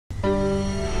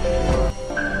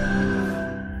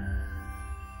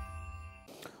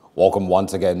Welcome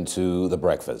once again to The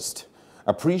Breakfast.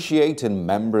 Appreciating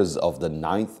members of the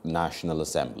 9th National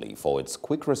Assembly for its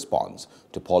quick response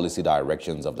to policy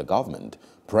directions of the government,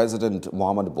 President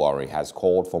Muhammadu Buhari has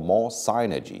called for more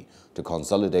synergy to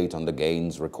consolidate on the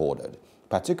gains recorded,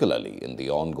 particularly in the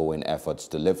ongoing efforts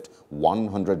to lift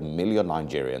 100 million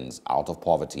Nigerians out of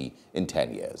poverty in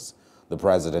 10 years. The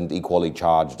president equally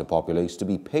charged the populace to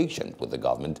be patient with the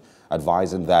government,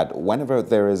 advising that whenever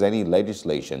there is any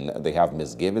legislation they have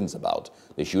misgivings about,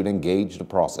 they should engage the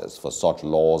process for such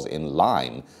laws in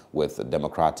line with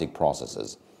democratic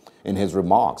processes. In his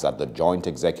remarks at the Joint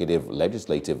Executive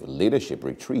Legislative Leadership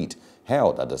Retreat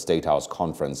held at the State House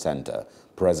Conference Center,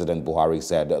 President Buhari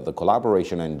said the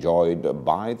collaboration enjoyed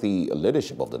by the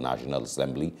leadership of the National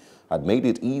Assembly had made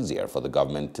it easier for the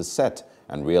government to set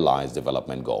and realize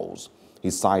development goals. He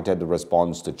cited the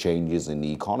response to changes in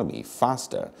the economy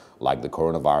faster, like the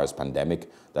coronavirus pandemic,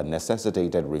 that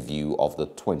necessitated review of the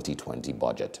 2020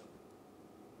 budget.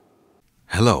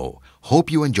 Hello,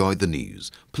 hope you enjoyed the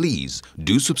news. Please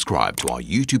do subscribe to our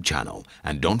YouTube channel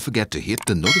and don't forget to hit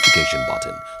the notification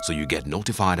button so you get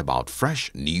notified about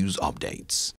fresh news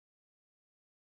updates.